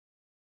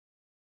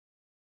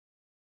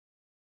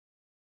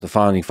the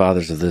founding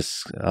fathers of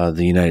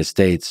the United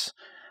States,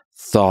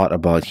 thought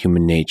about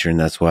human nature, and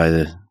that's why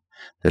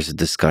there's a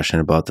discussion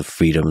about the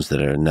freedoms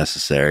that are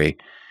necessary.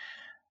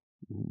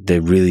 They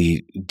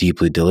really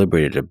deeply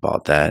deliberated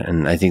about that,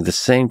 and I think the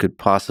same could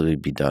possibly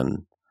be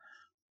done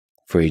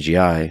for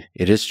AGI.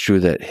 It is true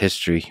that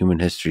human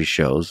history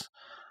shows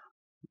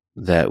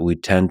that we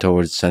tend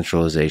towards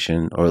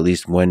centralization, or at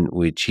least when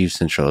we achieve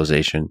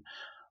centralization,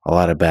 a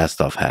lot of bad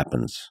stuff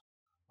happens.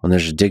 When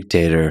there's a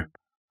dictator,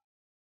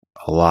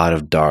 a lot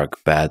of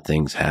dark, bad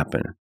things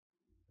happen.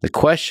 The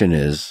question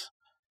is,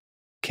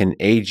 can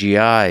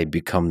AGI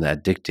become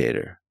that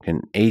dictator?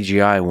 Can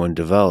AGI, when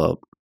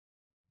developed,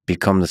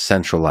 become the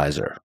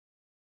centralizer?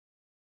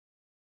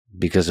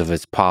 Because of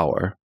its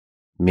power,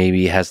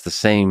 maybe it has the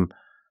same,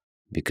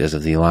 because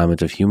of the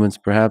alignment of humans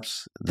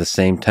perhaps, the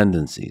same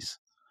tendencies,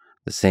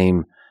 the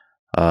same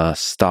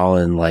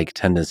Stalin-like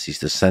tendencies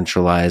to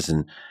centralize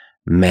and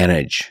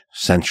manage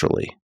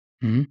centrally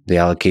the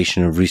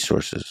allocation of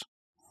resources.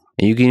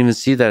 And you can even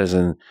see that as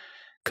a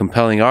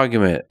compelling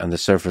argument on the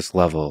surface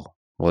level.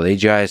 Well,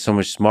 AGI is so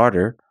much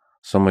smarter,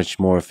 so much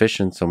more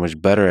efficient, so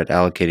much better at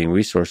allocating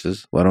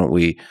resources. Why don't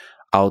we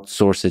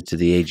outsource it to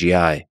the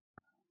AGI?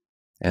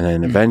 And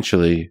then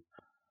eventually,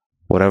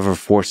 whatever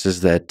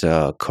forces that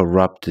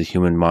corrupt the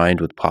human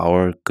mind with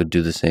power could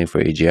do the same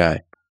for AGI.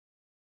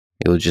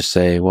 It will just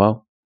say,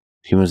 well,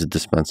 humans are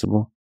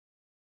dispensable.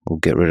 We'll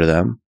get rid of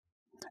them.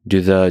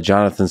 Do the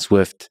Jonathan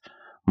Swift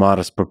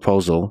modest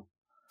proposal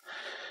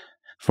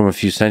from a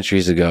few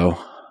centuries ago,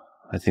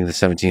 I think the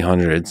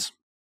 1700s,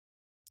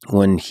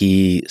 when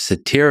he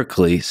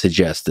satirically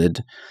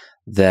suggested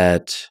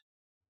that,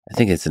 I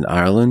think it's in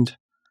Ireland,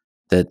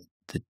 that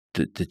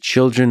the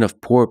children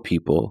of poor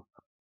people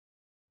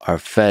are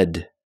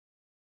fed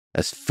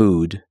as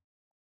food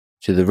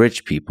to the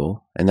rich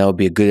people, and that would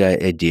be a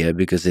good idea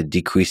because it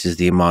decreases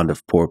the amount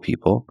of poor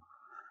people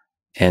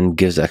and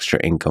gives extra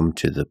income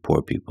to the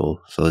poor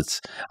people. So it's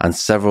on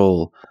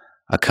several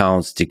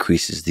accounts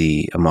decreases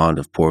the amount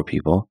of poor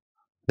people.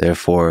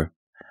 Therefore,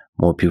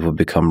 more people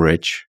become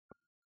rich.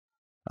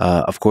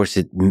 Of course,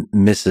 it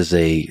misses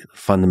a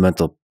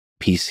fundamental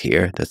piece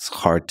here that's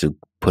hard to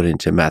put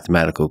into a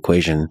mathematical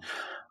equation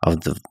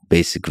of the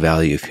basic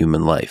value of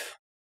human life.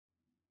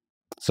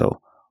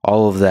 So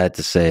all of that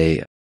to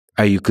say,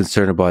 are you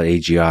concerned about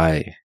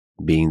AGI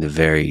being the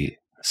very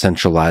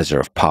centralizer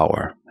of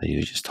power that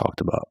you just talked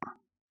about?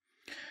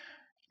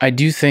 I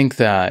do think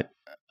that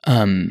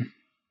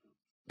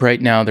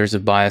right now there's a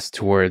bias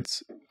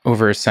towards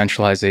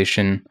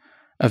over-centralization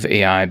of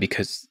AI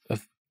because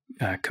of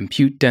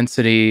compute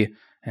density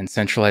and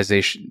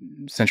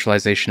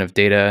centralization of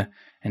data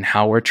and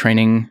how we're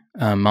training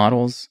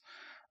models.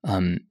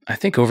 I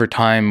think over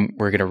time,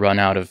 we're going to run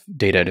out of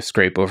data to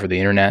scrape over the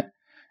internet.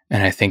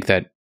 And I think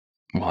that,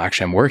 well,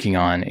 actually, I'm working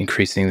on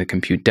increasing the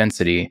compute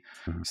density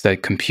so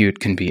that compute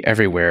can be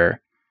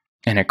everywhere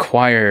and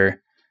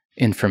acquire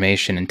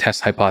information and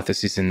test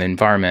hypotheses in the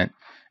environment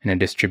in a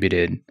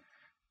distributed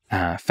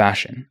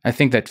fashion. I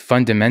think that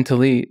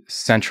fundamentally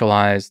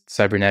centralized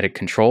cybernetic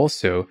control,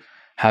 so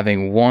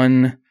having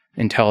one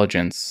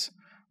intelligence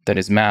that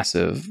is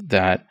massive,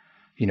 that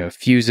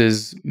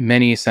fuses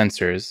many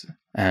sensors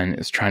and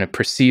is trying to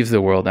perceive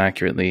the world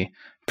accurately,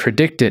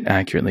 predict it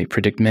accurately,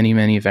 predict many,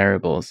 many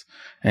variables,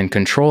 and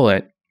control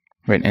it,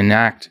 right,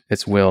 enact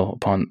its will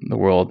upon the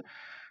world.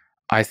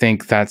 I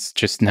think that's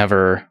just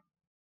never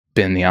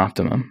been the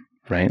optimum,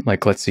 right?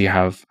 Like, let's say you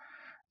have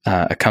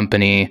a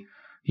company,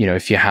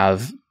 if you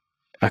have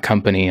a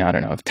company, I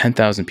don't know, of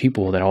 10,000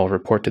 people that all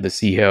report to the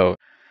CEO,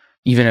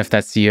 even if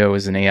that CEO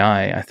is an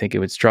AI, I think it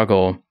would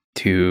struggle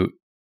to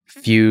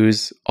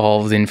fuse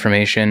all of the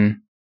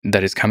information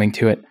that is coming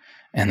to it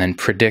and then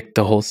predict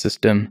the whole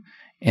system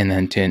and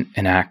then to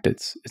enact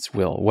its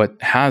will.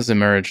 What has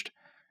emerged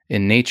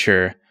in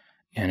nature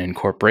and in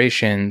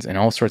corporations and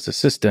all sorts of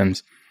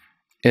systems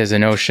is a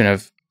notion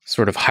of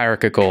sort of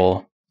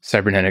hierarchical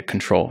cybernetic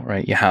control,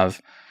 right? You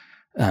have,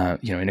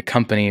 in a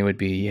company, it would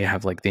be, you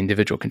have like the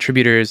individual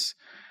contributors,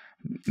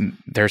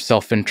 they're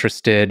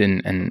self-interested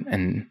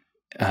and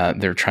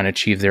they're trying to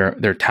achieve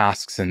their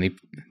tasks, and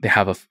they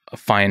have a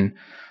fine,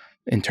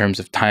 in terms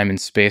of time and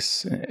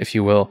space, if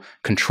you will,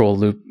 control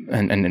loop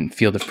and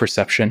field of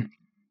perception,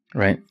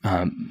 right?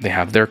 They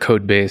have their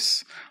code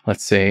base.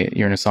 Let's say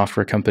you're in a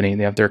software company,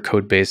 they have their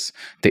code base,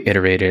 they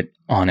iterate it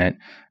on it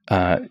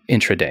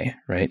intraday,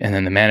 right? And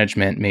then the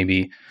management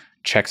maybe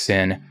checks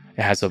in,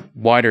 it has a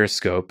wider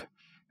scope,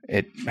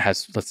 it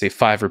has, let's say,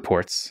 5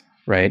 reports,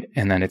 right?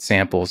 And then it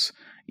samples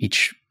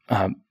each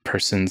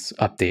person's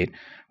update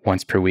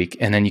once per week.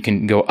 And then you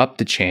can go up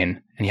the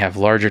chain and you have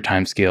larger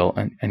time scale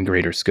and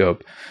greater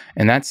scope.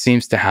 And that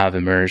seems to have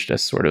emerged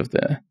as sort of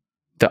the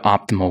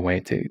optimal way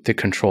to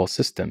control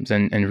systems.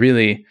 And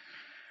really,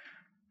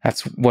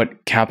 that's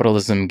what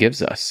capitalism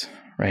gives us,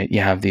 right?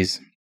 You have these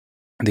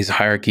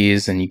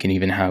hierarchies, and you can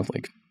even have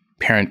like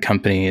parent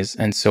companies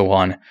and so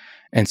on.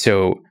 And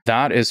so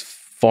that is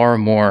far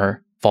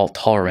more fault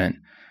tolerant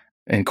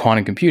in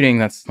quantum computing,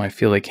 that's my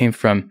field I came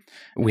from,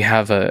 we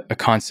have a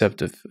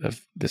concept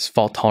of this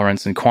fault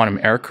tolerance and quantum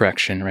error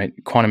correction, right?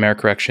 Quantum error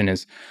correction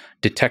is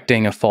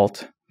detecting a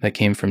fault that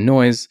came from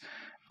noise,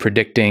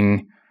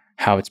 predicting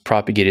how it's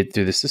propagated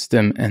through the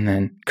system, and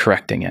then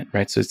correcting it,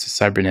 right? So it's a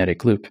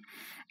cybernetic loop.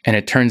 And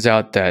it turns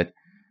out that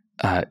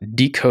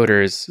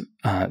decoders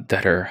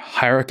that are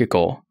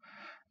hierarchical,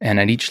 and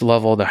at each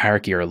level the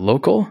hierarchy are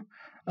local,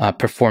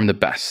 perform the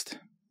best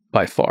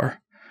by far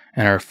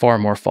and are far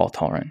more fault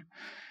tolerant.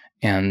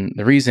 And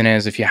the reason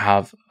is, if you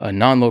have a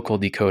non-local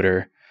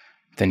decoder,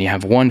 then you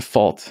have one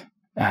fault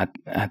at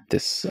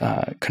this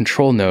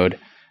control node,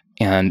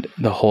 and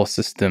the whole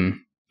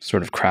system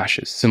sort of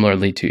crashes.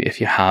 Similarly to if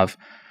you have,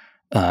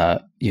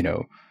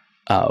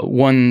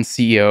 one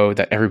CEO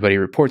that everybody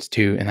reports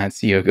to, and that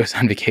CEO goes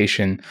on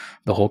vacation,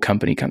 the whole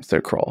company comes to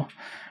a crawl,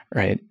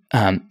 right?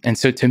 And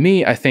so to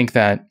me, I think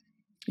that,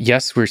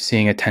 yes, we're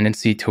seeing a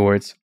tendency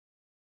towards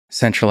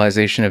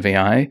centralization of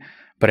AI,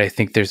 but I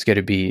think there's going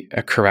to be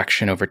a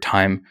correction over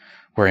time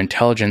where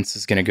intelligence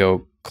is going to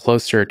go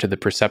closer to the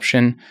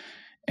perception,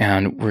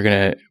 and we're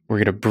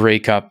gonna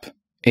break up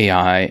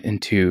AI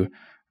into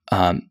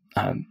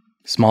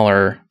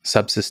smaller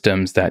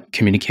subsystems that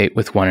communicate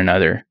with one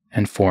another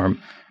and form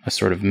a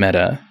sort of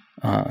meta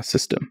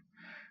system.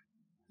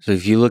 So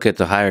if you look at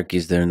the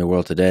hierarchies there in the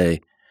world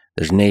today,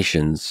 there's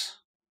nations,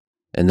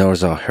 and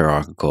those are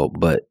hierarchical,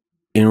 but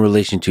in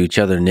relation to each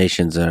other,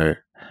 nations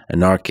are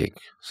anarchic.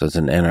 So it's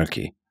an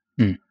anarchy.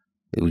 Mm.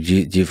 Do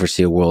you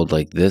foresee a world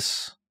like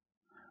this,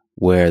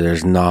 where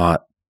there's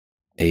not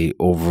a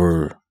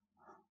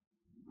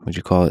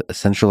a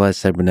centralized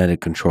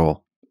cybernetic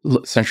control?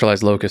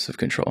 Centralized locus of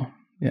control.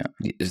 Yeah.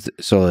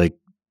 So like,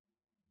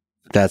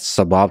 that's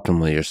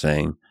suboptimal, you're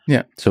saying?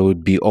 Yeah. So it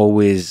would be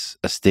always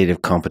a state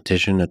of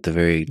competition at the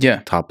very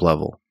top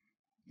level.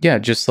 Yeah,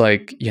 just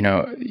like, in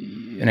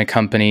a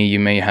company, you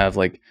may have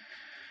like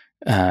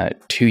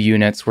 2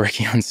 units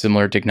working on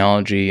similar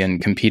technology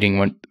and competing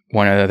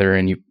one another,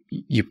 and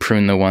you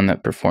prune the one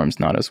that performs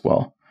not as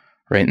well,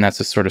 right? And that's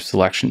a sort of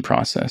selection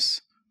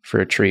process for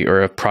a tree,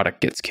 or a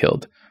product gets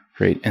killed,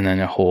 right? And then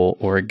a whole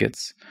org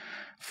gets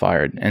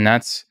fired. And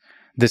that's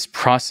this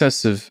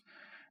process of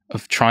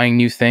trying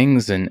new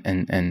things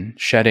and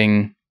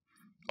shedding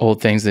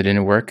old things that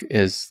didn't work.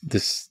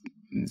 It's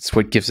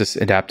what gives us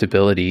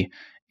adaptability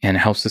and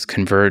helps us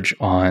converge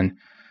on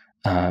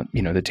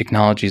the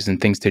technologies and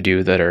things to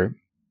do that are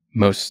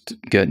most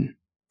good.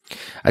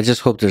 I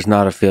just hope there's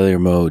not a failure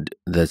mode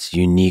that's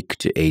unique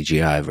to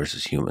AGI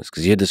versus humans,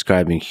 because you're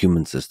describing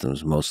human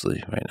systems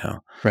mostly right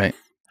now. Right.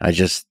 I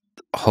just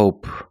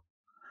hope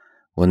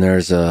when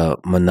there's a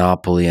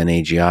monopoly on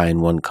AGI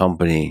in one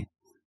company,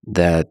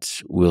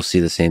 that we'll see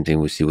the same thing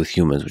we see with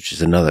humans, which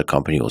is another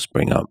company will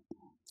spring up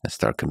and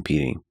start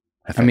competing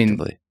effectively. I mean,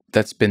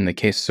 that's been the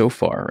case so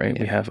far, right?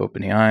 Yeah. We have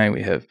OpenAI,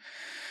 we have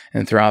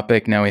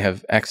Anthropic, now we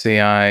have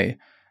XAI.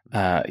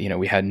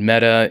 We had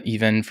Meta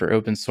even for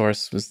open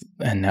source,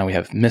 and now we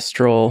have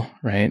Mistral,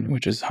 right,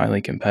 which is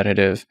highly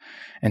competitive.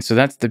 And so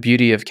that's the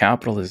beauty of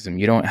capitalism.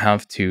 You don't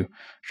have to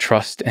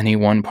trust any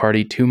one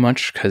party too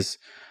much, because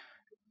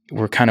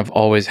we're kind of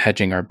always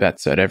hedging our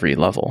bets at every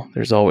level.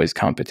 There's always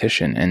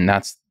competition, and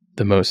that's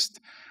the most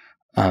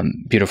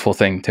beautiful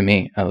thing to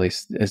me, at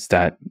least, is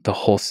that the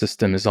whole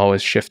system is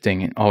always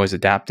shifting and always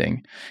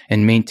adapting.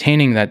 And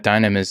maintaining that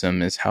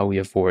dynamism is how we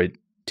avoid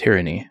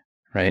tyranny,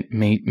 right?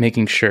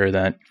 Making sure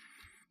that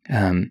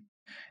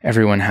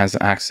everyone has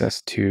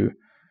access to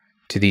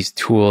these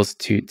tools,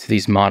 to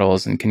these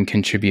models, and can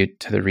contribute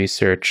to the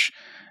research,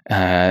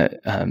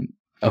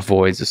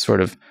 avoids a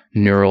sort of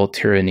neural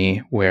tyranny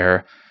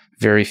where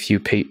very few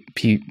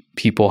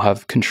people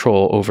have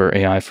control over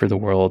AI for the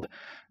world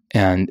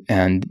and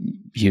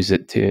use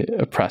it to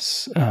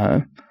oppress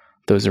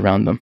those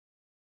around them.